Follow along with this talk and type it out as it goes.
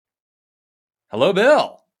Hello,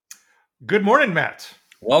 Bill. Good morning, Matt.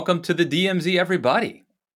 Welcome to the DMZ, everybody.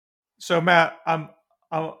 So, Matt, I'm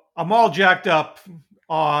all jacked up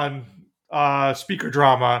on speaker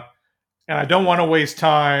drama, and I don't want to waste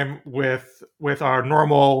time with our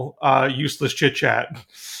normal useless chit chat.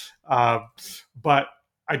 Uh, but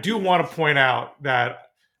I do want to point out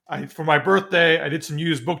that for my birthday, I did some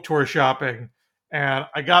used book tour shopping, and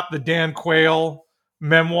I got the Dan Quayle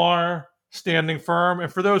memoir, Standing Firm. And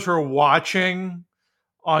for those who are watching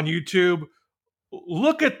on YouTube,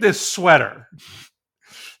 look at this sweater.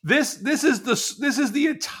 This is the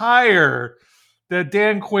attire that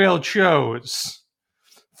Dan Quayle chose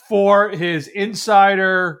for his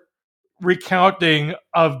insider recounting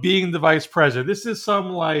of being the vice president. This is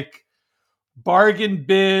some like bargain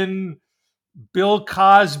bin Bill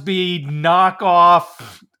Cosby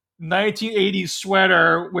knockoff 1980s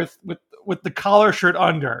sweater with the collar shirt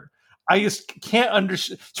under. I just can't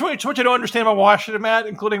understand. So much I don't understand about Washington, Matt,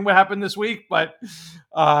 including what happened this week. But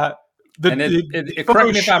correct me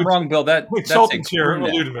if I'm wrong, Bill. That's a crew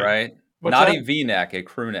neck, right? Not a V-neck, a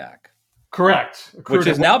crew neck. Correct. Which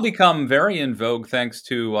has now become very in vogue thanks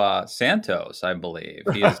to Santos, I believe.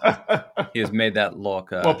 He has made that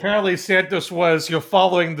look. Well, apparently Santos was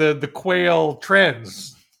following the Quayle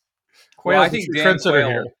trends. Well, I think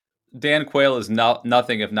Dan Quayle is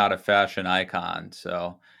nothing if not a fashion icon.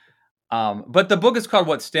 So, but the book is called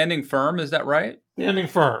what? Standing Firm, is that right? Standing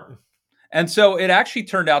Firm. And so it actually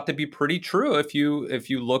turned out to be pretty true if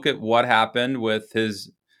you look at what happened with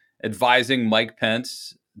his advising Mike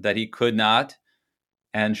Pence that he could not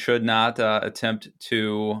and should not attempt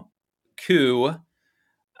to coup,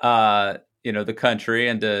 the country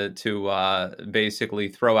and to basically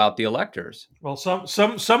throw out the electors. Well,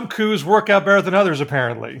 some coups work out better than others,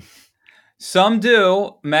 apparently. Some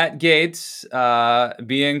do. Matt Gaetz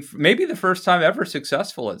being maybe the first time ever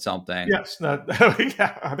successful at something. Yes,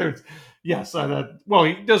 yes. Well,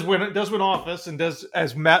 he does win office, and does,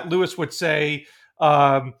 as Matt Lewis would say,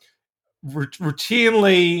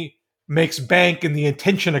 routinely makes bank in the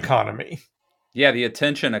attention economy. Yeah, the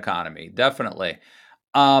attention economy, definitely.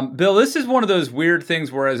 Bill, this is one of those weird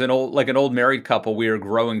things where, as an old married couple, we are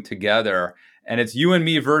growing together, and it's you and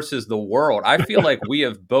me versus the world. I feel like we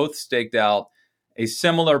have both staked out a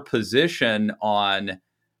similar position on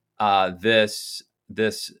this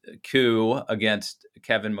coup against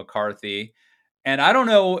Kevin McCarthy. And I don't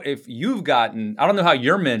know if I don't know how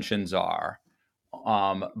your mentions are,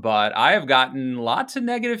 but I have gotten lots of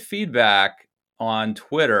negative feedback on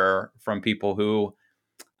Twitter from people who,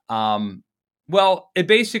 it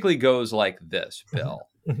basically goes like this, Bill.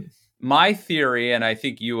 My theory, and I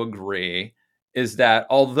think you agree, is that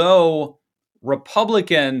although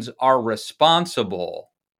Republicans are responsible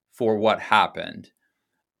for what happened,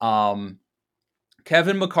 Kevin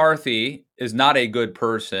McCarthy is not a good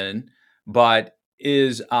person, but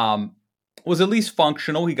was at least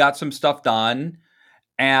functional. He got some stuff done,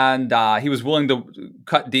 and he was willing to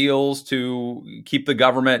cut deals to keep the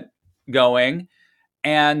government going.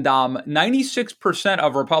 And 96%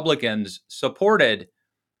 of Republicans supported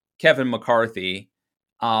Kevin McCarthy,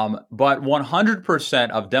 but 100%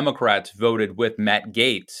 of Democrats voted with Matt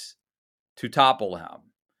Gaetz to topple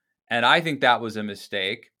him. And I think that was a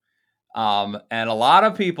mistake. And a lot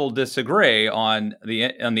of people disagree on the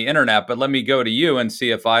internet, but let me go to you and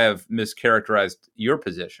see if I have mischaracterized your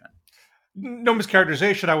position. No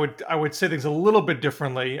mischaracterization. I would say things a little bit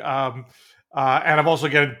differently. And I've also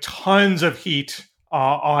gotten tons of heat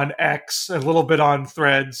on X, a little bit on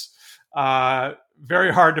Threads.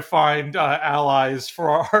 Very hard to find allies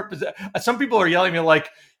for our position. Some people are yelling at me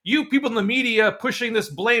like, you people in the media pushing this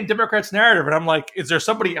blame Democrats narrative. And I'm like, is there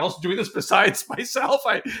somebody else doing this besides myself?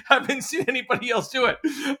 I haven't seen anybody else do it.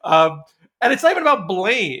 And it's not even about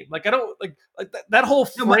blame. Like, I don't like that whole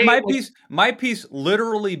frame. My piece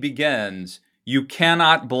literally begins, you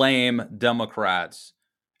cannot blame Democrats.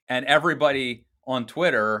 And everybody on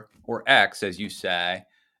Twitter, or X, as you say,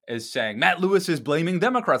 is saying Matt Lewis is blaming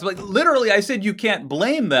Democrats. Like, literally, I said you can't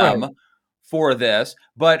blame them for this,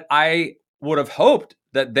 but I would have hoped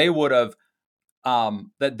that they would have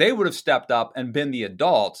stepped up and been the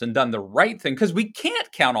adults and done the right thing, because we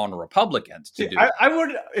can't count on Republicans to do it. I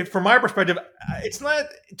would, from my perspective, it's not,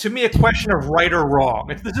 to me, a question of right or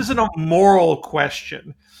wrong. This isn't a moral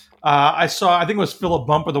question. I think it was Philip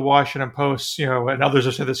Bump of the Washington Post, and others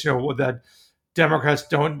have said this, that Democrats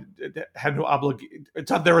have no obligation. It's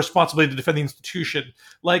not their responsibility to defend the institution.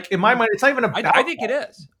 Like, in my mind, it's not even about. I think it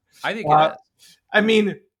is. I think it is. I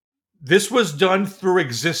mean, this was done through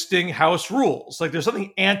existing House rules. Like, there's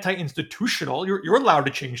something anti-institutional. You're allowed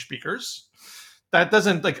to change speakers. That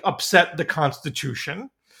doesn't upset the Constitution.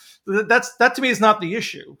 That to me is not the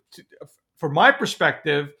issue. From my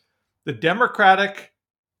perspective, the Democratic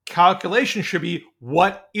calculation should be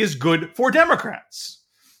what is good for Democrats.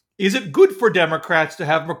 Is it good for Democrats to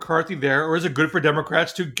have McCarthy there, or is it good for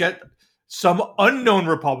Democrats to get some unknown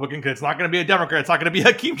Republican, because it's not going to be a Democrat, it's not going to be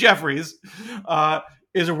Hakeem Jeffries,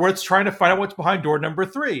 is it worth trying to find out what's behind door number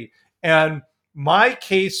 3? And my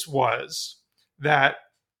case was that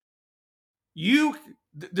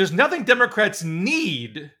there's nothing Democrats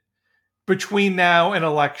need between now and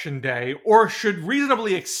election day, or should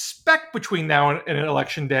reasonably expect between now and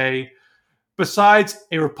election day, besides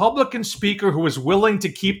a Republican speaker who is willing to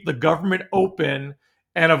keep the government open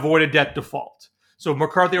and avoid a debt default. So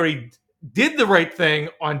McCarthy already did the right thing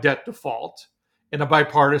on debt default in a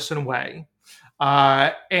bipartisan way,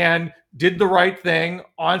 and did the right thing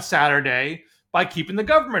on Saturday by keeping the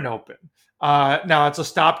government open. Now, it's a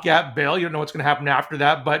stopgap bill. You don't know what's going to happen after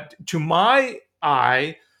that. But to my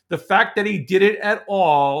eye, the fact that he did it at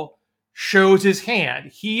all shows his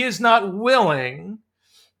hand. He is not willing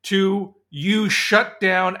to use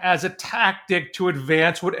shutdown as a tactic to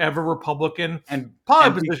advance whatever Republican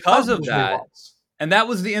policy. And because of that, wants. And that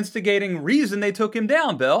was the instigating reason they took him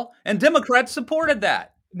down, Bill. And Democrats supported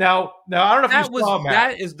that. Now I don't know if you saw that.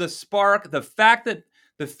 That is the spark. The fact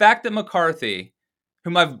that McCarthy,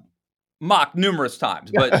 whom I've mocked numerous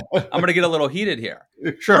times, but I'm going to get a little heated here.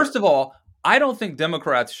 Sure. First of all, I don't think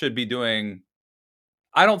Democrats should be doing.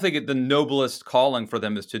 I don't think the noblest calling for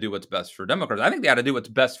them is to do what's best for Democrats. I think they ought to do what's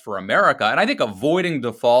best for America. And I think avoiding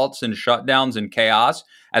defaults and shutdowns and chaos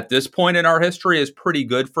at this point in our history is pretty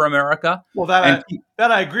good for America. Well, that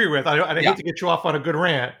I agree with. I hate to get you off on a good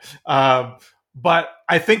rant. But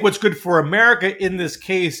I think what's good for America in this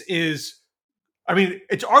case is,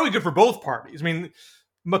 it's arguably good for both parties.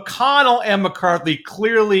 McConnell and McCarthy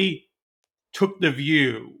clearly took the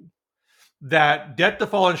view that debt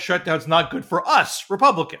default and shutdown is not good for us,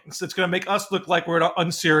 Republicans. It's going to make us look like we're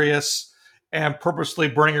unserious and purposely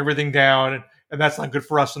burning everything down, and that's not good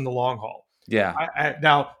for us in the long haul. Yeah.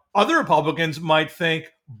 Now, other Republicans might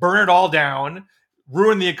think, burn it all down,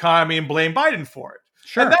 ruin the economy, and blame Biden for it.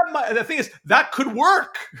 Sure. And the thing is, that could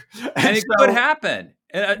work. And it could happen.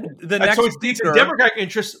 It's a Democratic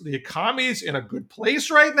interest. The economy is in a good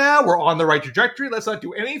place right now. We're on the right trajectory. Let's not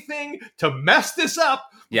do anything to mess this up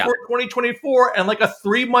before 2024. And like a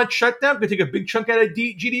 3-month shutdown could take a big chunk out of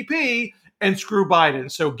GDP and screw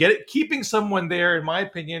Biden. So keeping someone there, in my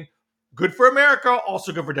opinion, good for America,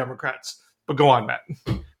 also good for Democrats. But go on, Matt.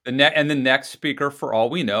 The next speaker, for all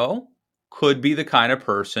we know, could be the kind of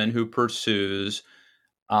person who pursues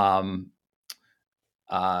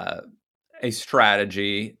a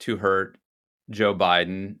strategy to hurt Joe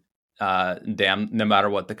Biden, no matter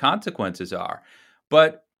what the consequences are.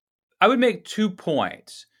 But I would make 2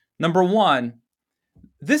 points. Number one,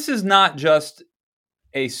 this is not just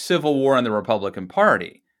a civil war in the Republican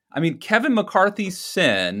Party. Kevin McCarthy's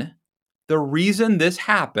sin, the reason this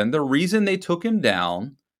happened, the reason they took him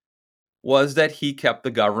down, was that he kept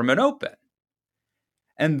the government open.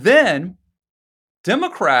 And then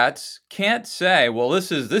Democrats can't say, well,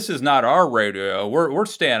 this is not our radio. We're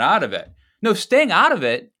staying out of it. No, staying out of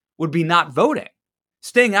it would be not voting.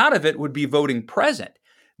 Staying out of it would be voting present.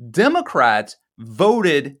 Democrats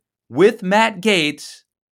voted with Matt Gaetz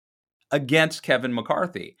against Kevin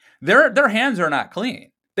McCarthy. Their hands are not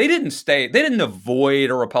clean. They didn't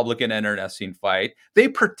avoid a Republican internecine fight. They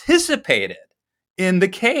participated in the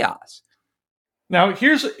chaos. Now,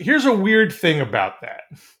 here's a weird thing about that.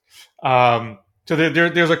 So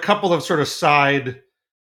there's a couple of sort of side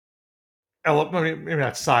maybe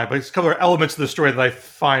not side, but it's a couple of elements of the story that I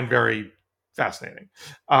find very fascinating.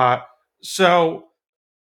 So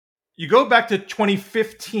you go back to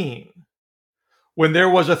 2015 when there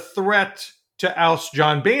was a threat to oust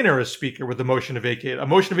John Boehner as speaker with the motion to vacate. A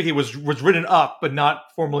motion to vacate was written up but not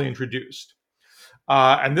formally introduced.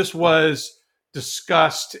 And this was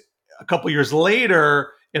discussed a couple years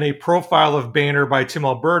later in a profile of Boehner by Tim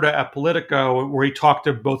Alberta at Politico, where he talked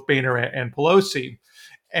to both Boehner and Pelosi.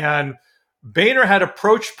 And Boehner had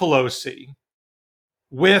approached Pelosi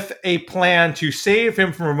with a plan to save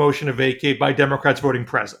him from a motion to vacate by Democrats voting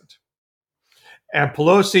present. And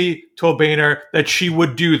Pelosi told Boehner that she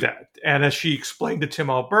would do that. And as she explained to Tim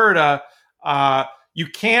Alberta, you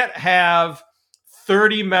can't have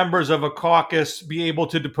 30 members of a caucus be able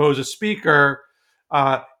to depose a speaker.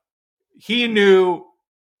 He knew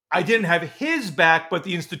I didn't have his back, but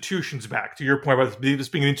the institution's back, to your point about this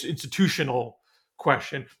being an institutional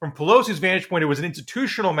question. From Pelosi's vantage point, it was an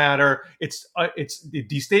institutional matter. It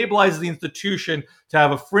destabilizes the institution to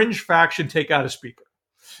have a fringe faction take out a speaker.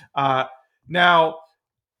 Now,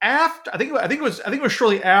 after I think it was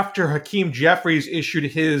shortly after Hakeem Jeffries issued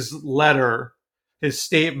his letter, his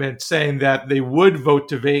statement saying that they would vote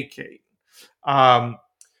to vacate.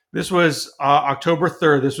 This was October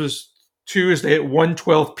 3rd. This was Tuesday at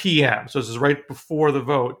 1:12 p.m. So this is right before the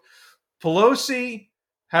vote. Pelosi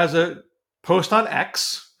has a post on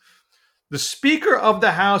X. The Speaker of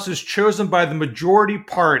the House is chosen by the majority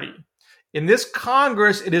party. In this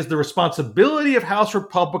Congress, it is the responsibility of House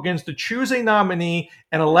Republicans to choose a nominee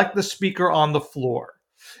and elect the Speaker on the floor.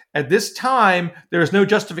 At this time, there is no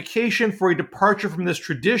justification for a departure from this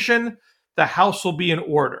tradition. The House will be in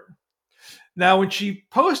order. Now, when she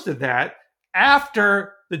posted that,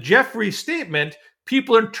 after the Jeffries statement,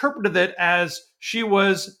 people interpreted it as she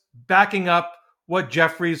was backing up what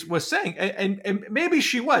Jeffries was saying. And maybe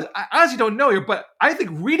she was. I honestly don't know here, but I think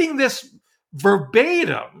reading this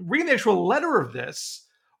verbatim, reading the actual letter of this,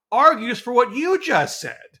 argues for what you just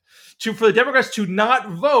said, for the Democrats to not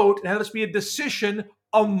vote and have this be a decision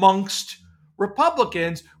amongst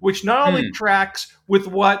Republicans, which not only tracks with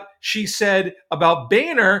what she said about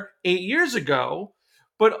Boehner 8 years ago,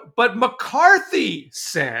 but McCarthy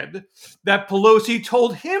said that Pelosi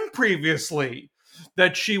told him previously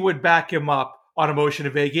that she would back him up on a motion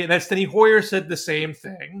to vacate. And then Steny Hoyer said the same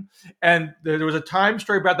thing. And there was a Time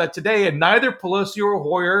story about that today, and neither Pelosi or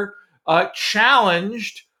Hoyer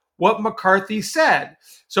challenged what McCarthy said.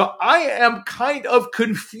 So I am kind of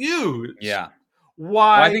confused. Yeah.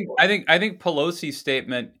 Why? Well, I think Pelosi's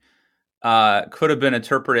statement could have been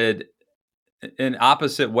interpreted in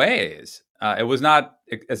opposite ways. It was not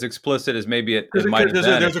as explicit as maybe it might have been.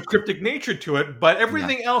 There's a cryptic nature to it, but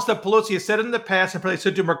everything else that Pelosi has said in the past and probably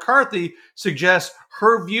said to McCarthy suggests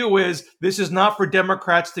her view is this is not for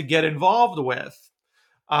Democrats to get involved with.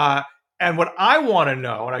 And what I want to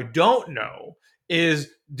know, and I don't know, is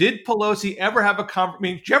did Pelosi ever have a conversation? I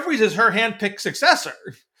mean, Jeffries is her handpicked successor.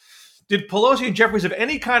 Did Pelosi and Jeffries have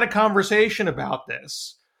any kind of conversation about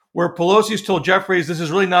this, where Pelosi's told Jeffries this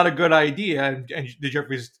is really not a good idea, and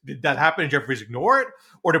did that happen and Jeffries ignore it?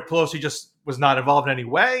 Or did Pelosi just was not involved in any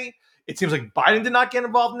way? It seems like Biden did not get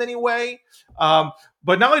involved in any way. But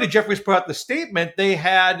not only did Jeffries put out the statement, they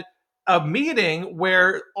had a meeting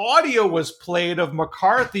where audio was played of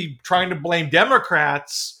McCarthy trying to blame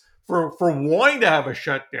Democrats for wanting to have a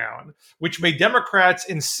shutdown, which made Democrats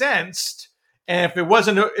incensed. And if it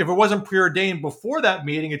wasn't preordained before that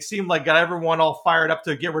meeting, it seemed like got everyone all fired up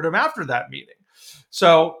to get rid of him after that meeting.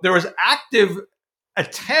 So there was active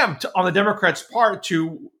attempt on the Democrats' part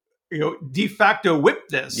to, de facto whip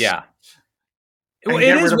this. Yeah. It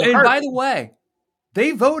is. And by the way,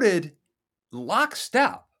 they voted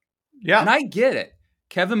lockstep. Yeah. And I get it.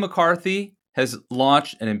 Kevin McCarthy has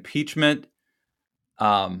launched an impeachment,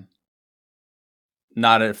 not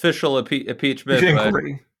an official impeachment,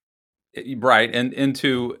 inquiry. Right, and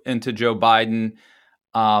into Joe Biden.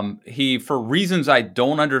 He, for reasons I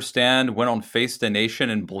don't understand, went on Face the Nation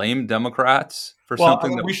and blamed Democrats for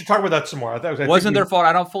something that we should talk about that some more. Wasn't their fault.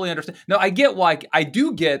 I don't fully understand. No, I get why. I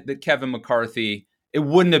do get that Kevin McCarthy, it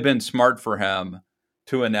wouldn't have been smart for him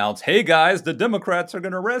to announce, "Hey guys, the Democrats are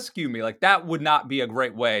going to rescue me." Like that would not be a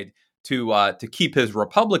great way to keep his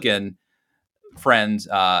Republican friends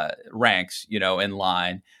ranks, in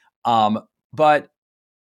line. But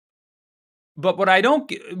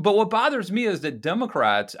what bothers me is that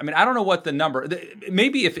Democrats, I mean, I don't know what the number,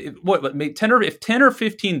 maybe if 10 or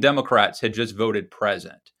 15 Democrats had just voted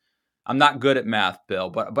present. I'm not good at math, Bill,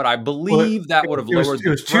 but I believe that would have lowered the threshold. It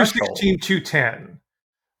was 216, 210.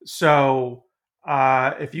 So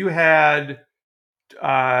if you had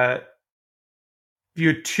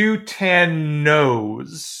 210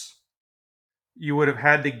 no's, you would have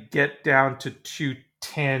had to get down to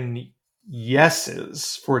 210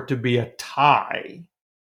 yeses for it to be a tie.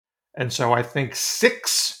 And so I think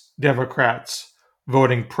 6 Democrats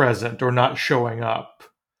voting present or not showing up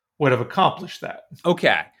would have accomplished that.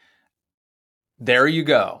 Okay. There you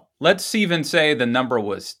go. Let's even say the number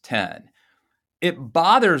was 10. It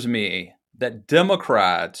bothers me that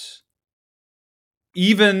Democrats,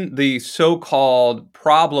 even the so-called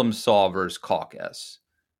problem solvers caucus,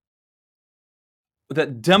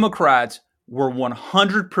 that Democrats were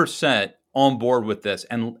 100% on board with this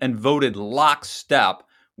and voted lockstep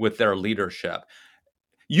with their leadership.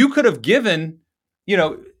 You could have given,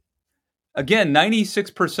 again,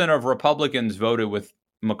 96% of Republicans voted with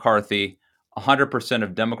McCarthy, 100%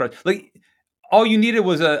 of Democrats. Like, all you needed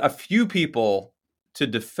was a few people to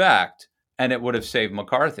defect, and it would have saved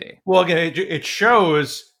McCarthy. Well, again, it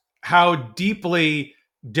shows how deeply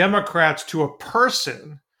Democrats to a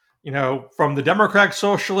person, from the Democratic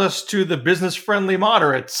socialists to the business-friendly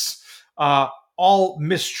moderates, all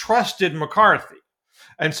mistrusted McCarthy.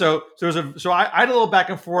 And so I had a little back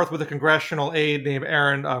and forth with a congressional aide named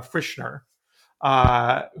Aaron Frischner,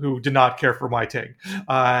 who did not care for my take.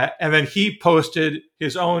 And then he posted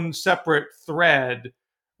his own separate thread.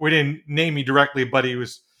 We didn't name me directly, but he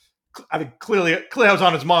was, I think, clearly I was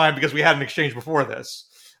on his mind because we had an exchange before this.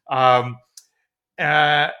 And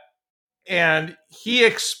he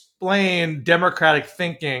explained Democratic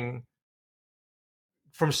thinking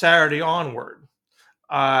from Saturday onward.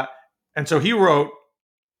 And so he wrote,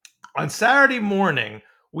 on Saturday morning,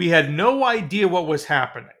 we had no idea what was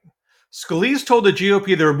happening. Scalise told the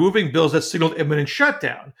GOP they were moving bills that signaled imminent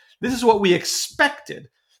shutdown. This is what we expected.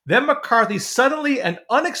 Then McCarthy suddenly and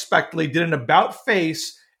unexpectedly did an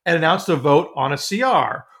about-face and announced a vote on a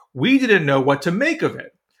CR. We didn't know what to make of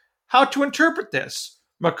it. How to interpret this?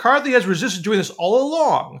 McCarthy has resisted doing this all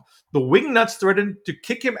along. The wingnuts threatened to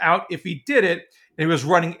kick him out if he did it, and he was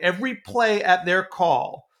running every play at their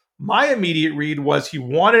call. My immediate read was he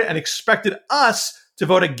wanted and expected us to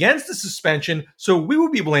vote against the suspension so we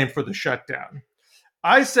would be blamed for the shutdown.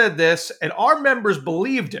 I said this, and our members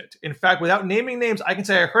believed it. In fact, without naming names, I can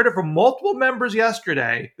say I heard it from multiple members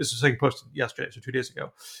yesterday. This was something posted yesterday, so 2 days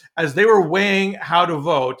ago, as they were weighing how to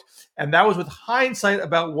vote, and that was with hindsight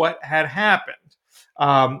about what had happened.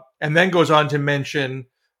 And then goes on to mention,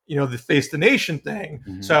 the Face the Nation thing.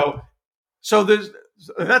 Mm-hmm. So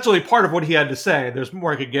that's only part of what he had to say. There's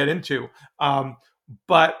more I could get into.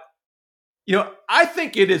 But I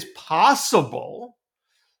think it is possible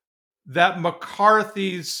that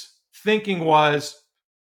McCarthy's thinking was,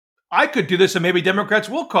 I could do this and maybe Democrats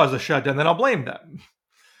will cause a shutdown, then I'll blame them.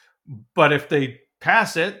 But if they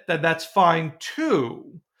pass it, then that's fine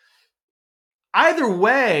too. Either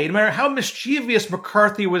way, no matter how mischievous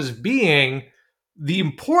McCarthy was being, the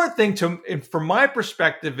important thing from my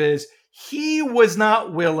perspective is he was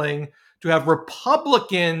not willing to have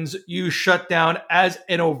Republicans use shutdown as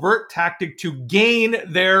an overt tactic to gain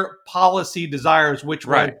their policy desires, which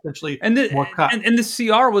were essentially more cut. And the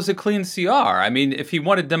CR was a clean CR. I mean, if he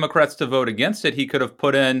wanted Democrats to vote against it, he could have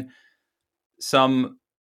put in some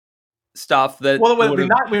stuff that. Well,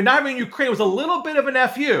 we're not in Ukraine. It was a little bit of an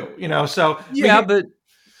FU, So but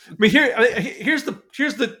I mean, here's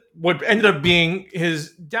the what ended up being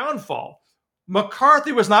his downfall.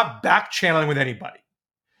 McCarthy was not back channeling with anybody.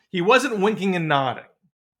 He wasn't winking and nodding.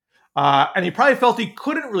 And he probably felt he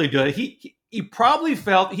couldn't really do it. He probably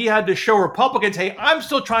felt he had to show Republicans, hey, I'm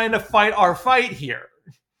still trying to fight our fight here.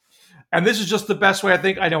 And this is just the best way I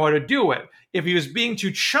think I know how to do it. If he was being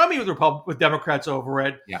too chummy with Democrats over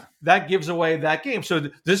it, that gives away that game. So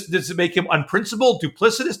does it make him unprincipled,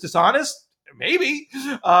 duplicitous, dishonest? Maybe.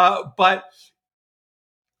 But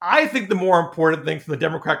I think the more important thing from the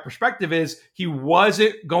Democratic perspective is he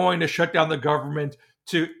wasn't going to shut down the government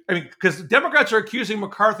because Democrats are accusing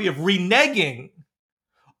McCarthy of reneging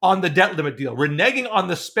on the debt limit deal, reneging on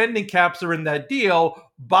the spending caps that are in that deal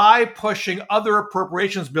by pushing other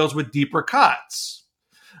appropriations bills with deeper cuts.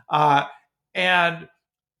 And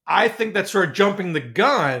I think that's sort of jumping the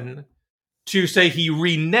gun to say he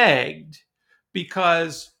reneged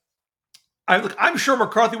because I'm sure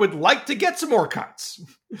McCarthy would like to get some more cuts.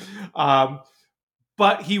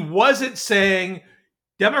 But he wasn't saying,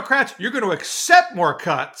 Democrats, you're going to accept more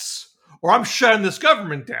cuts or I'm shutting this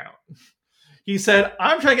government down. He said,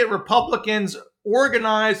 I'm trying to get Republicans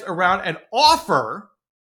organized around an offer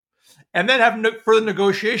and then have further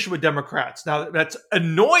negotiation with Democrats. Now, that's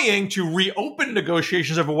annoying to reopen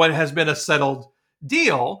negotiations over what has been a settled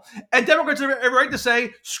deal. And Democrats have a right to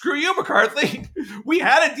say, screw you, McCarthy. We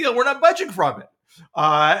had a deal. We're not budging from it.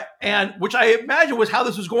 And which I imagine was how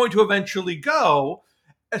this was going to eventually go,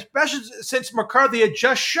 especially since McCarthy had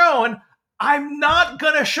just shown, I'm not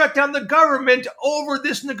going to shut down the government over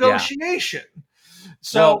this negotiation. Yeah.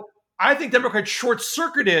 So I think Democrats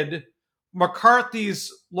short-circuited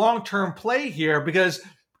McCarthy's long-term play here because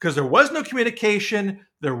there was no communication,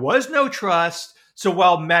 there was no trust. So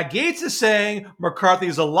while Matt Gaetz is saying McCarthy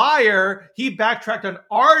is a liar, he backtracked on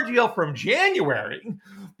our deal from January.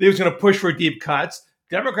 He was going to push for deep cuts.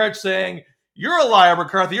 Democrats saying, you're a liar,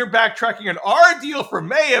 McCarthy. You're backtracking on our deal from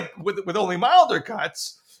May with only milder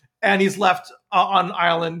cuts. And he's left on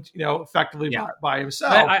island, effectively by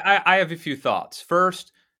himself. I have a few thoughts.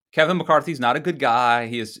 First, Kevin McCarthy's not a good guy.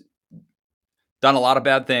 He has done a lot of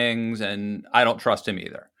bad things, and I don't trust him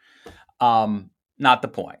either. Not the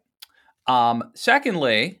point.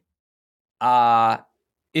 Secondly,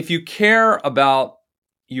 if you care about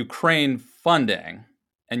Ukraine funding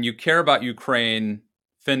and you care about Ukraine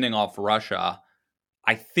fending off Russia,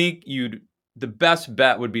 I think the best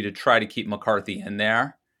bet would be to try to keep McCarthy in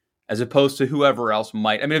there as opposed to whoever else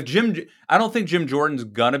might. I mean, I don't think Jim Jordan's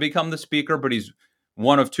going to become the speaker, but he's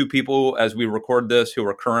one of two people, as we record this, who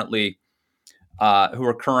are currently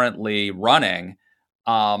running.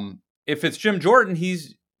 If it's Jim Jordan,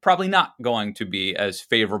 he's probably not going to be as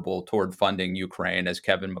favorable toward funding Ukraine as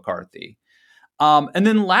Kevin McCarthy. And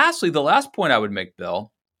then lastly, the last point I would make,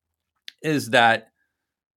 Bill, is that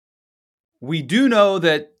we do know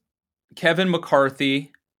that Kevin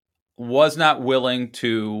McCarthy was not willing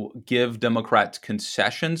to give Democrats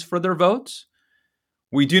concessions for their votes.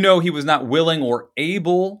 We do know he was not willing or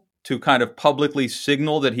able to kind of publicly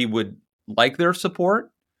signal that he would like their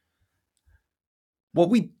support. What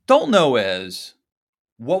we don't know is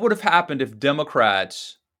what would have happened if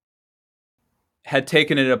Democrats had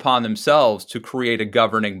taken it upon themselves to create a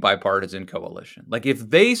governing bipartisan coalition. Like if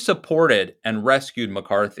they supported and rescued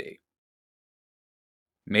McCarthy,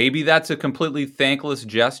 maybe that's a completely thankless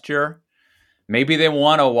gesture. Maybe they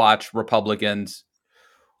want to watch Republicans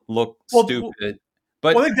look stupid.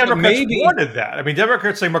 But I think Democrats wanted that. I mean,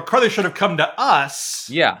 Democrats say McCarthy should have come to us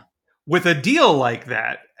with a deal like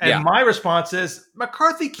that. And my response is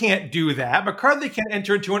McCarthy can't do that. McCarthy can't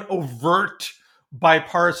enter into an overt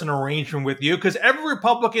bipartisan arrangement with you because every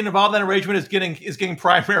Republican involved in that arrangement is getting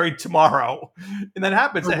primaried tomorrow. And that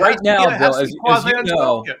happens. Right now, Bill, as you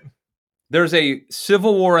know, there's a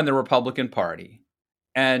civil war in the Republican Party.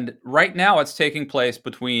 And right now it's taking place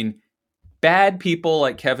between bad people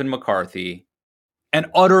like Kevin McCarthy and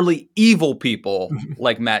utterly evil people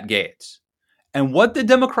like Matt Gaetz. And what the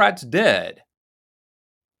Democrats did,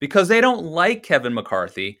 because they don't like Kevin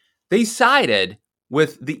McCarthy, they sided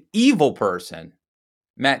with the evil person,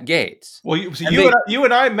 Matt Gaetz. Well, you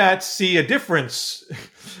and I, Matt, see a difference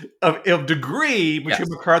of degree between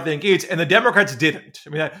McCarthy and Gaetz, and the Democrats didn't. I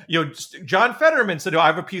mean, John Fetterman said, I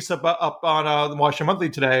have a piece up on the Washington Monthly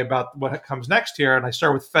today about what comes next here, and I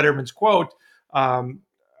start with Fetterman's quote.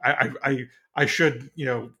 I should,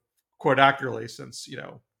 quote accurately since,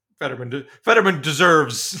 Fetterman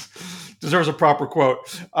deserves a proper quote.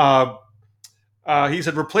 He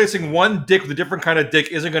said, replacing one dick with a different kind of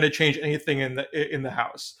dick isn't going to change anything in the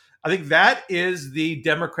House. I think that is the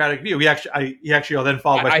Democratic view. He actually then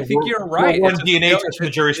followed by. I think you're right. One DNA test from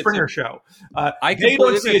the Jerry Springer show. I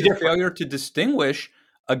completely see a failure to distinguish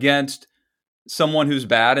against someone who's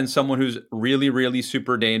bad and someone who's really, really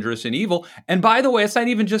super dangerous and evil. And by the way, it's not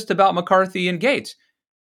even just about McCarthy and Gaetz.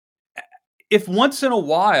 If once in a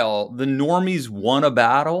while the normies won a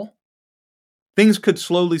battle, things could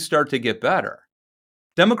slowly start to get better.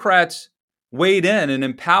 Democrats weighed in and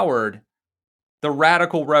empowered the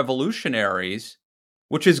radical revolutionaries,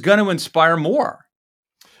 which is going to inspire more.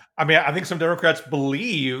 I mean, I think some Democrats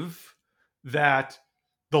believe that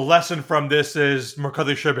the lesson from this is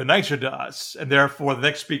McCarthy should have been nicer to us, and therefore the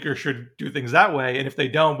next speaker should do things that way. And if they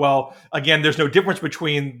don't, well, again, there's no difference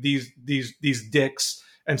between these dicks,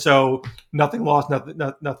 and so nothing lost,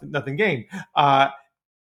 nothing gained. I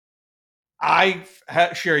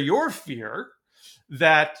share your fear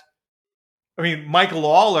that, I mean, Mike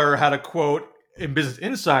Lawler had a quote in Business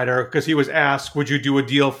Insider because he was asked, "Would you do a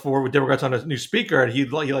deal with Democrats on a new speaker?" And he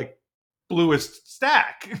blew his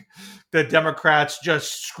stack that Democrats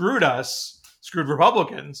just screwed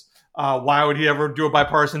Republicans. Why would he ever do a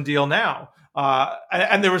bipartisan deal now?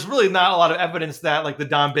 And there was really not a lot of evidence that like the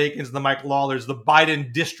Don Bacons, the Mike Lawlers, the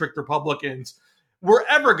Biden district Republicans were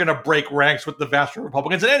ever going to break ranks with the vast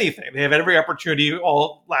Republicans in anything. They have every opportunity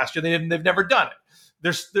all last year. They've never done it.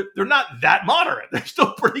 They're not that moderate. They're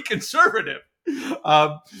still pretty conservative.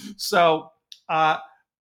 So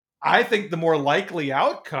I think the more likely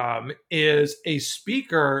outcome is a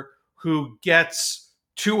speaker who gets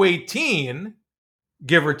 218,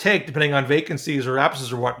 give or take, depending on vacancies or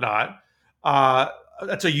absences or whatnot.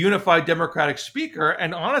 That's a unified Democratic speaker.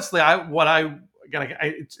 And honestly,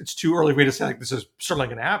 it's too early for me to say like this is certainly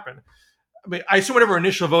going to happen. I mean, I assume whatever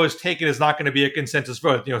initial vote is taken is not going to be a consensus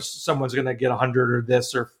vote. Someone's going to get 100 or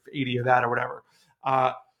this or 80 or that or whatever.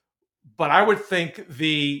 But I would think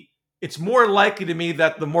it's more likely to me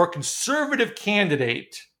that the more conservative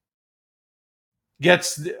candidate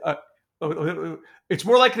gets. It's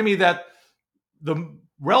more likely to me that the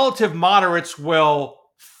relative moderates will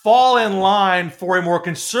fall in line for a more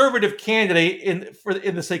conservative candidate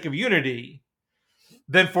in the sake of unity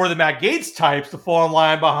than for the Matt Gaetz types to fall in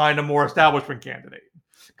line behind a more establishment candidate.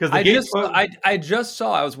 Because I just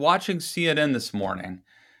saw, I was watching CNN this morning,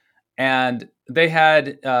 and they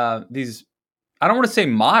had these, I don't want to say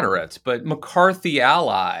moderates, but McCarthy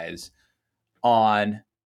allies on.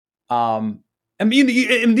 I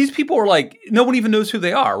mean, these people are like, no one even knows who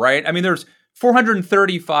they are, right? I mean, there's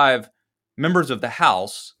 435 members of the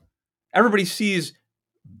House. Everybody sees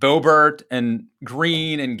Boebert and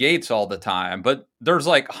Green and Gates all the time, but there's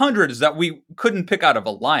like hundreds that we couldn't pick out of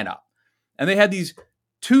a lineup. And they had these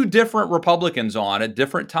two different Republicans on at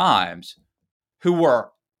different times who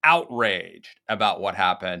were outraged about what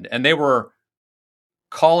happened. And they were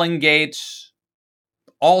calling Gates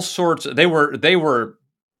all sorts. They were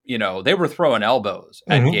throwing elbows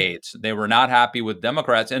at Gates. They were not happy with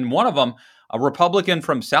Democrats. And one of them, a Republican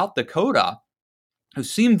from South Dakota, who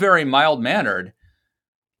seemed very mild-mannered.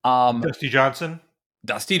 Dusty Johnson.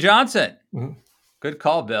 Mm-hmm. Good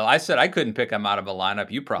call, Bill. I said I couldn't pick him out of a lineup.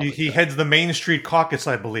 You probably He heads the Main Street Caucus,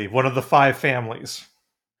 I believe, one of the 5 families.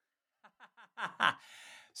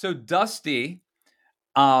 So Dusty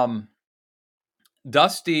was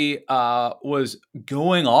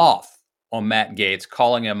going off on Matt Gaetz,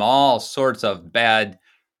 calling him all sorts of bad,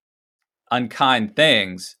 unkind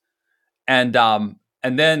things. And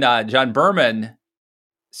then John Berman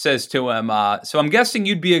says to him, so I'm guessing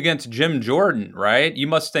you'd be against Jim Jordan, right? You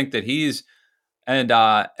must think that he's, and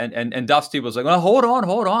Dusty was like, well, hold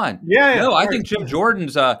on. Yeah. No, I think Jim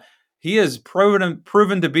Jordan's, he has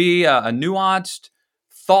proven to be a nuanced,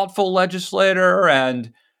 thoughtful legislator.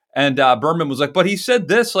 And Berman was like, but he said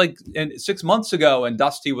this like 6 months ago. And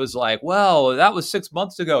Dusty was like, well, that was 6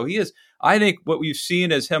 months ago. I think what we've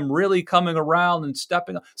seen is him really coming around and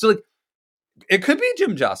stepping up. So like, it could be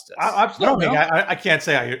Jim Justice. Absolutely. I can't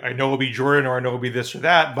say I know it'll be Jordan or I know it'll be this or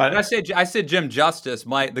that. But I said Jim Justice,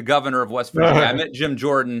 the governor of West Virginia. I meant Jim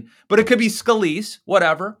Jordan, but it could be Scalise,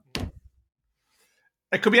 whatever.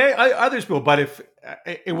 It could be others, Bill. But if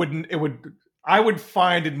I would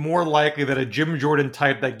find it more likely that a Jim Jordan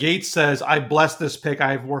type that Gates says, I bless this pick,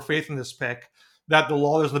 I have more faith in this pick, that the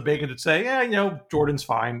lawyers and the bacon would say, yeah, Jordan's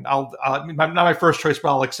fine. Not my first choice, but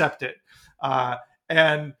I'll accept it.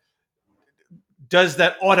 And does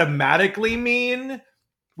that automatically mean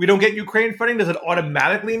we don't get Ukraine funding? Does it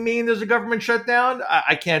automatically mean there's a government shutdown?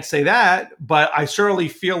 I can't say that, but I certainly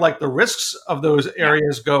feel like the risks of those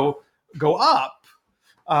areas go up,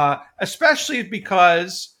 especially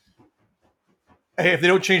because if they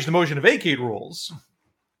don't change the motion to vacate rules,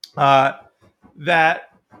 that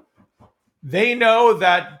they know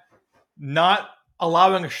that not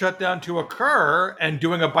allowing a shutdown to occur and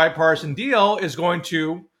doing a bipartisan deal is going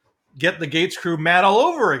to get the Gates crew mad all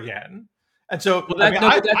over again. And so I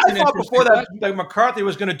thought before that McCarthy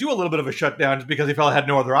was going to do a little bit of a shutdown just because he felt he had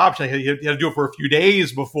no other option. He had to do it for a few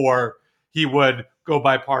days before he would go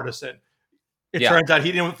bipartisan. It turns out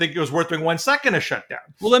he didn't think it was worth doing 1 second of shutdown.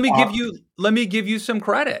 Well, let me give you some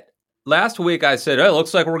credit. Last week I said, it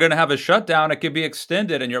looks like we're going to have a shutdown. It could be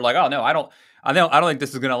extended. And you're like, oh no, I don't think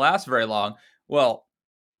this is going to last very long. Well,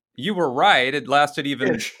 you were right. It lasted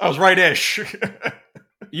even. I was right-ish.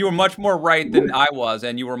 You were much more right than I was,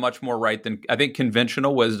 and you were much more right than I think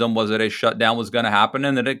conventional wisdom was that a shutdown was going to happen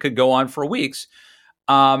and that it could go on for weeks,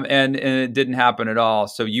 and it didn't happen at all.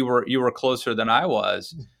 So you were closer than I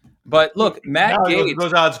was. But look, Matt Gaetz,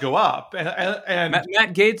 those odds go up, and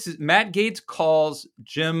Matt Gaetz calls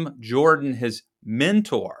Jim Jordan his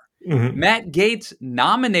mentor. Mm-hmm. Matt Gaetz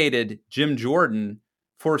nominated Jim Jordan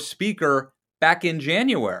for Speaker back in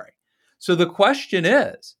January. So the question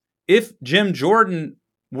is, if Jim Jordan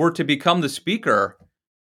were to become the Speaker,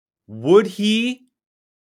 would he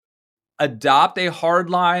adopt a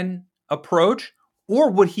hardline approach,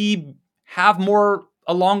 or would he have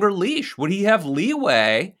a longer leash? Would he have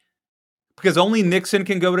leeway? Because only Nixon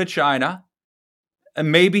can go to China,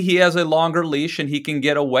 and maybe he has a longer leash and he can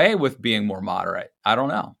get away with being more moderate. I don't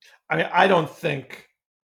know. I mean, I don't think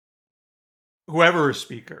whoever is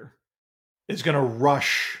Speaker is going to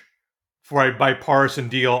rush for a bipartisan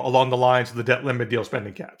deal along the lines of the debt limit deal,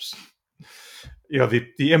 spending caps. The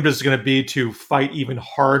impetus is going to be to fight even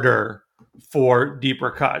harder for deeper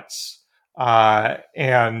cuts,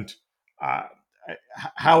 and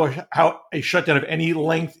how a shutdown of any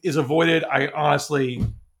length is avoided, I honestly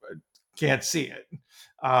can't see it.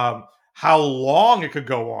 How long it could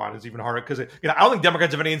go on is even harder because I don't think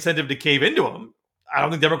Democrats have any incentive to cave into them. I don't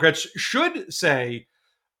think Democrats should say,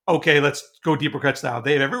 okay, let's go deeper cuts now.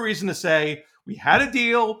 They have every reason to say, we had a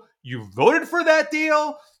deal. You voted for that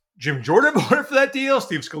deal. Jim Jordan voted for that deal.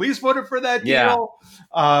 Steve Scalise voted for that deal.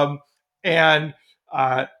 And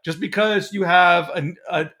just because you have an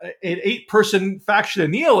 8-person faction of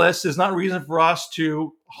nihilists is not a reason for us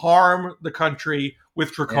to harm the country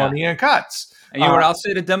with draconian cuts. And you know what I'll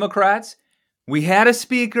say to Democrats? We had a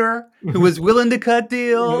speaker who was willing to cut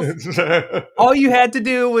deals. All you had to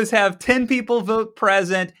do was have 10 people vote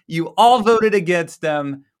present. You all voted against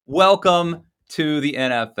them. Welcome to the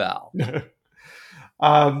NFL.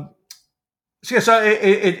 So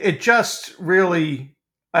it just really,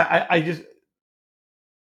 I just,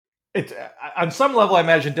 It's on some level, I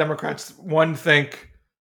imagine Democrats think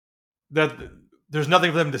that there's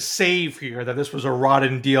nothing for them to save here, that this was a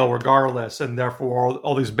rotten deal regardless, and therefore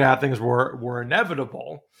all these bad things were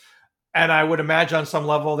inevitable. And I would imagine on some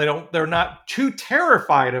level they're not too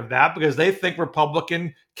terrified of that, because they think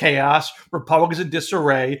Republican chaos, Republicans in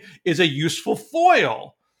disarray is a useful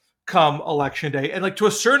foil come election day. And like, to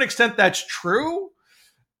a certain extent that's true,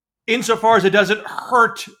 insofar as it doesn't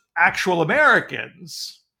hurt actual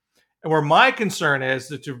Americans. And where my concern is,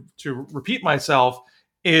 to repeat myself,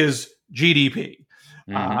 is GDP.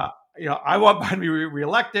 I want Biden to be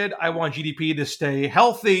reelected. I want GDP to stay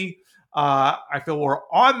healthy. I feel we're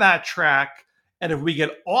on that track. And if we get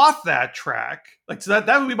off that track, like, so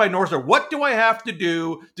that would be my North Star. What do I have to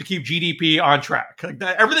do to keep GDP on track? Like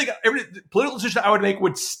that, every political decision I would make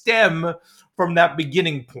would stem from that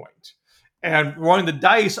beginning point. And rolling the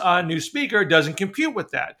dice on new speaker doesn't compute with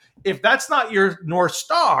that. If that's not your North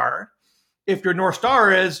Star, if your North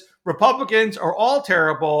Star is Republicans are all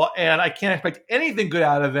terrible and I can't expect anything good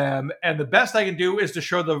out of them, and the best I can do is to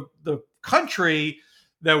show the country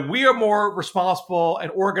that we are more responsible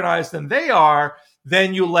and organized than they are,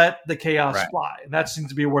 then you let the chaos fly. And that seems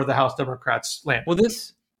to be where the House Democrats land. Well,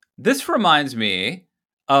 this reminds me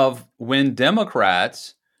of when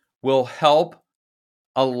Democrats will help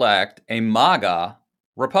elect a MAGA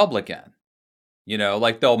Republican.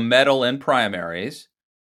 Like they'll meddle in primaries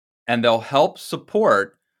and they'll help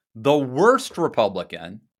support the worst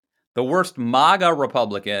Republican, the worst MAGA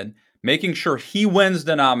Republican, making sure he wins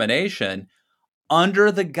the nomination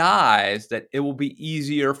under the guise that it will be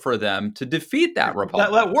easier for them to defeat that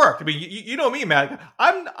Republican. That worked. I mean, you know me, Matt.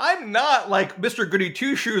 I'm not like Mr. Goody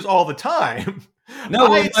Two Shoes all the time. No,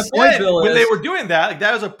 my point, Bill, when they were doing that, like,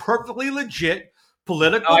 that was a perfectly legit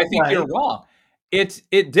political. I think you're wrong. It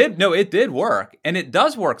did work, and it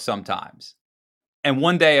does work sometimes. And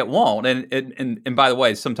one day it won't. And by the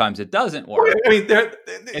way, sometimes it doesn't work. I mean,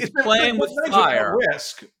 it's playing with fire.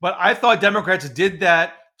 Risk, but I thought Democrats did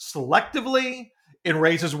that selectively in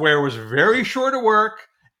races where it was very sure to work,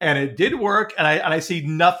 and it did work. And I see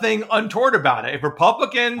nothing untoward about it. If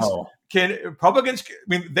Republicans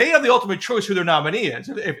they have the ultimate choice who their nominee is.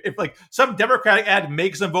 If like some Democratic ad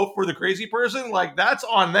makes them vote for the crazy person, like, that's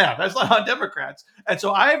on them. That's not on Democrats. And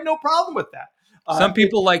so I have no problem with that. Some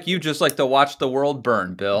people like you just like to watch the world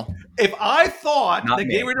burn, Bill. If I thought that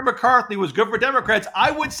getting rid of McCarthy was good for Democrats,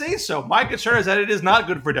 I would say so. My concern is that it is not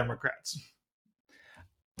good for Democrats.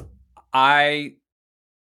 I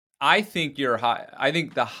think I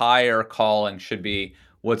think the higher calling should be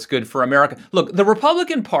what's good for America. Look, the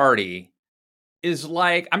Republican Party is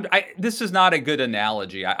like, this is not a good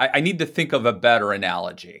analogy. I need to think of a better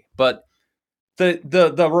analogy. But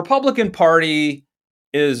the Republican Party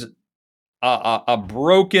is a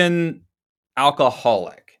broken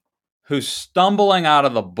alcoholic who's stumbling out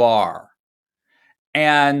of the bar,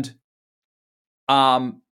 and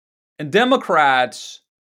Democrats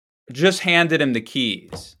just handed him the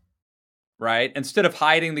keys, right? Instead of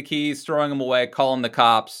hiding the keys, throwing them away, calling the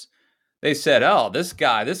cops, they said, "Oh, this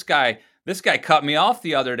guy cut me off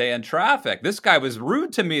the other day in traffic. This guy was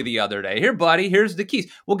rude to me the other day. Here, buddy, here's the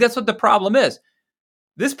keys." Well, guess what the problem is?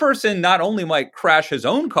 This person not only might crash his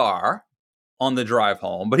own car on the drive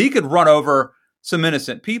home, but he could run over some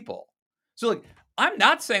innocent people. So, like, I'm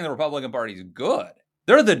not saying the Republican Party is good.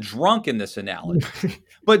 They're the drunk in this analogy.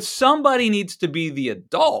 But somebody needs to be the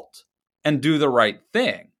adult and do the right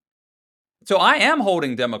thing. So I am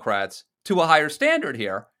holding Democrats to a higher standard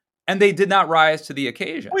here, and they did not rise to the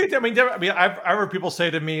occasion. I've heard people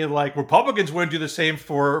say to me, like, Republicans wouldn't do the same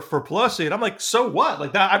for Pelosi, and I'm like, so what?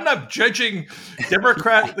 Like, that, I'm not judging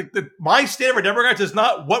Democrats. My standard for Democrats is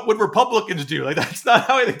not what would Republicans do. Like, that's not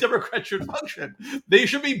how I think Democrats should function. They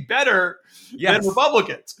should be better than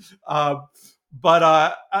Republicans. The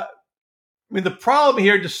problem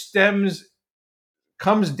here just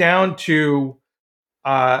comes down to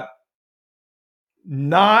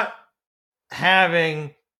not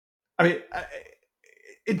having.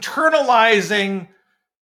 Internalizing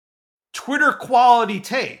Twitter quality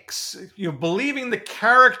takes, believing the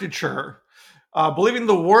caricature, believing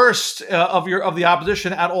the worst of the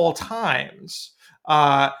opposition at all times.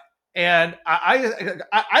 And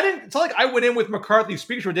I didn't. It's not like I went in with McCarthy's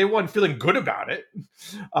speech from day one feeling good about it.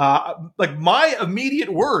 Like, my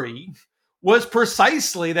immediate worry was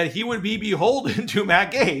precisely that he would be beholden to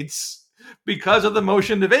Matt Gaetz because of the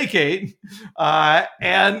motion to vacate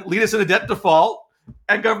and lead us into debt default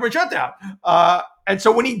and government shutdown. And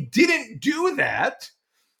so when he didn't do that,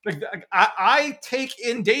 I take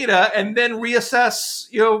in data and then reassess,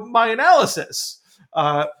 my analysis.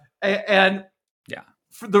 For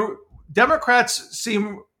the Democrats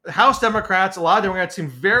seem House Democrats, a lot of Democrats seem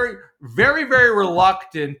very, very, very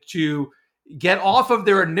reluctant to get off of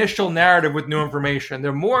their initial narrative with new information.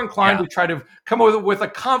 They're more inclined to try to come up with a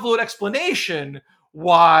convoluted explanation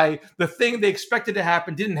why the thing they expected to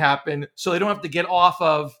happen didn't happen, so they don't have to get off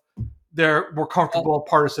of their more comfortable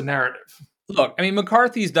partisan narrative. Look, I mean,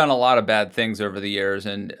 McCarthy's done a lot of bad things over the years,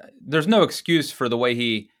 and there's no excuse for the way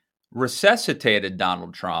he resuscitated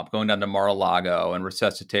Donald Trump, going down to Mar-a-Lago and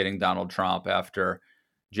resuscitating Donald Trump after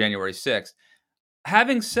January 6th.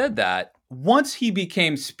 Having said that, once he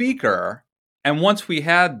became speaker, and once we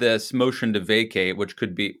had this motion to vacate, which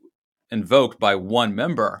could be invoked by one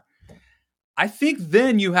member, I think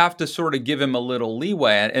then you have to sort of give him a little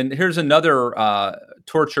leeway. And here's another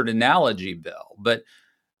tortured analogy, Bill. But,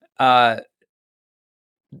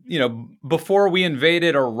 before we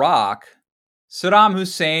invaded Iraq, Saddam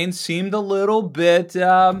Hussein seemed a little bit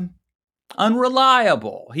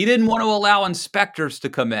unreliable. He didn't want to allow inspectors to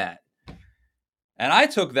come in. And I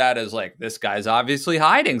took that as like, this guy's obviously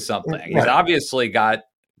hiding something. He's obviously got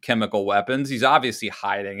chemical weapons. He's obviously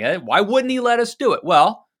hiding it. Why wouldn't he let us do it?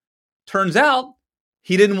 Well, turns out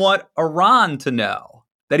he didn't want Iran to know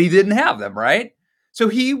that he didn't have them, right? So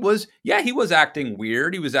he was acting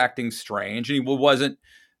weird. He was acting strange. And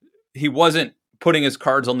he wasn't putting his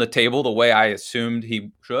cards on the table the way I assumed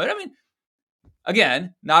he should. I mean,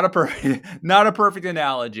 again, not a perfect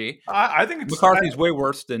analogy. I think McCarthy's way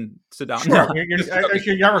worse than Saddam. Sure, you're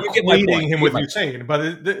not equating him with Hussein,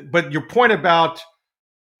 but your point about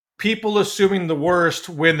people assuming the worst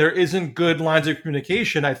when there isn't good lines of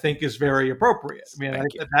communication, I think, is very appropriate. I mean,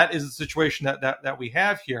 that is the situation that we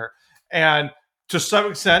have here, and to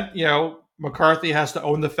some extent, McCarthy has to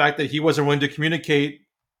own the fact that he wasn't willing to communicate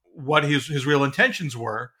what his real intentions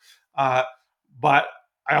were. But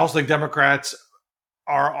I also think Democrats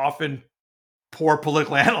are often poor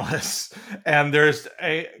political analysts, and there's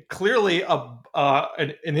clearly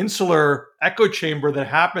an insular echo chamber that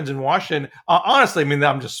happens in Washington. Honestly, I mean,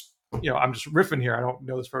 I'm just riffing here. I don't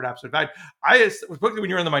know this for an absolute fact. Especially when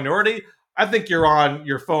you're in the minority, I think you're on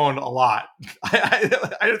your phone a lot.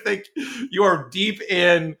 I think you are deep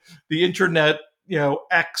in the internet,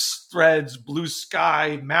 X, Threads, Blue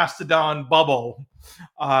Sky, Mastodon bubble.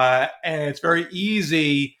 And it's very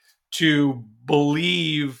easy to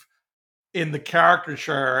believe in the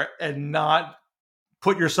caricature and not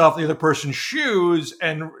put yourself in the other person's shoes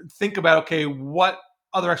and think about, okay, what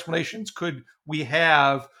other explanations could we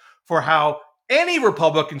have for how any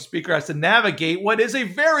Republican speaker has to navigate what is a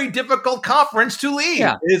very difficult conference to lead.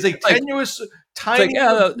 Yeah. It is a tenuous, tiny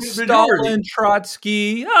Stalin,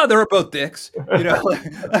 Trotsky. Oh, they're both dicks.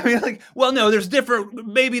 I mean, no, there's different.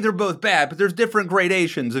 Maybe they're both bad, but there's different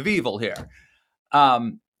gradations of evil here.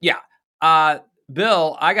 Bill,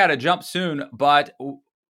 I got to jump soon, but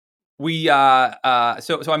we. So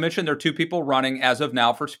I mentioned there are two people running as of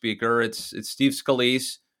now for speaker. It's Steve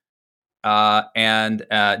Scalise and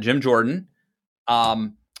Jim Jordan.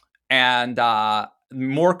 And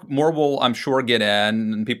more will, I'm sure, get in,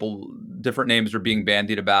 and different names are being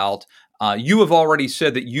bandied about. You have already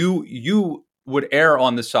said that you would err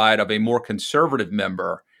on the side of a more conservative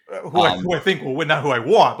member. Who I think will win, not who I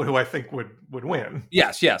want, but who I think would win.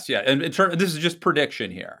 Yes. And this is just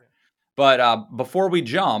prediction here. But before we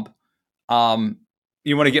jump,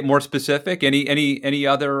 you want to get more specific? Any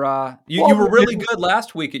other? You were really good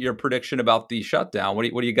last week at your prediction about the shutdown. What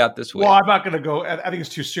do you got this week? Well, I'm not going to go. I think it's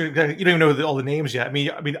too soon. You don't even know all the names yet. I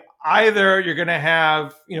mean, either you're going to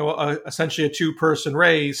have essentially a 2-person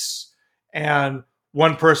race, and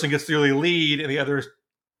one person gets the early lead, and the other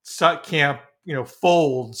camp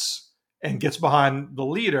folds and gets behind the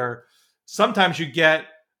leader. Sometimes you get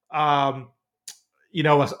an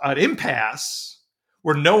impasse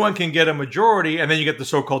where no one can get a majority, and then you get the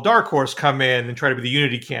so-called dark horse come in and try to be the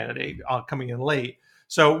unity candidate coming in late.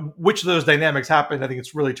 So which of those dynamics happen, I think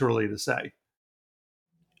it's really too early to say.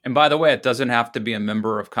 And by the way, it doesn't have to be a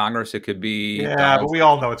member of Congress. It could be... Yeah, but we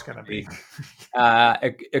all know it's going to be.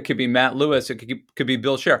 It could be Matt Lewis. It could be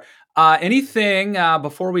Bill Scher. Anything,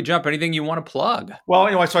 before we jump, anything you want to plug?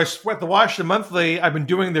 Well, so I sweat the Washington Monthly. I've been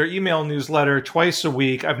doing their email newsletter twice a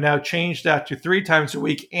week. I've now changed that to 3 times a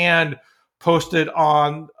week and posted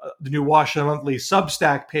on the new Washington Monthly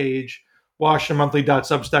Substack page,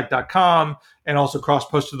 washingtonmonthly.substack.com, and also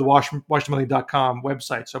cross-posted the washingtonmonthly.com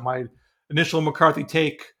website. So my initial McCarthy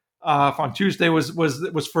take on Tuesday was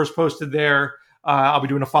first posted there. I'll be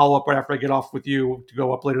doing a follow-up right after I get off with you to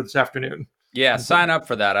go up later this afternoon. Yeah, sign up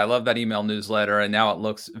for that. I love that email newsletter, and now it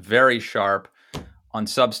looks very sharp on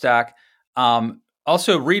Substack.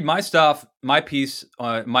 Also, read my stuff, my piece,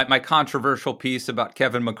 my controversial piece about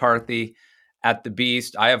Kevin McCarthy at the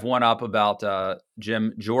Beast. I have one up about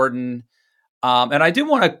Jim Jordan. And I do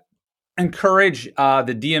want to encourage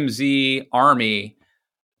the DMZ Army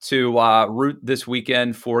to root this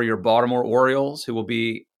weekend for your Baltimore Orioles, who will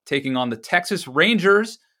be taking on the Texas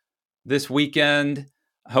Rangers this weekend.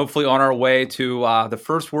 Hopefully on our way to the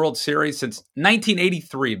first World Series since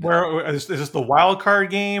 1983. Where is this the wild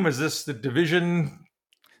card game? Is this the division?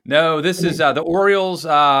 No, this is the Orioles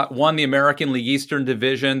won the American League Eastern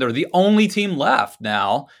Division. They're the only team left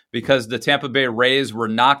now because the Tampa Bay Rays were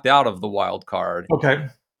knocked out of the wild card. Okay.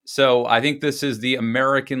 So I think this is the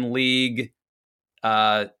American League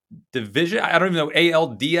division. I don't even know,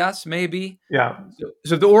 ALDS maybe. Yeah.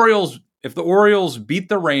 So the Orioles, if the Orioles beat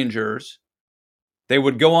the Rangers, they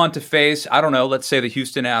would go on to face, I don't know, let's say the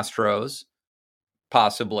Houston Astros,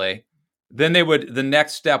 possibly. Then the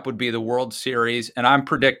next step would be the World Series, and I'm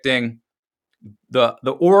predicting the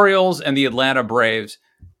Orioles and the Atlanta Braves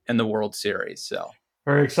in the World Series. So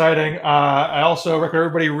very exciting. I also recommend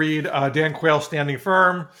everybody read Dan Quayle's Standing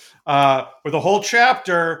Firm with a whole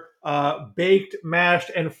chapter, baked,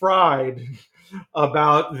 mashed, and fried,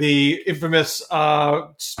 about the infamous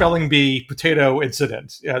spelling bee potato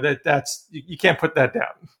incident. Yeah, that's you can't put that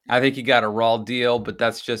down. I think you got a raw deal, but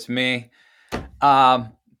that's just me.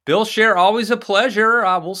 Bill Scher, always a pleasure.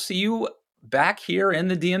 We'll see you back here in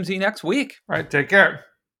the DMZ next week. All right, take care.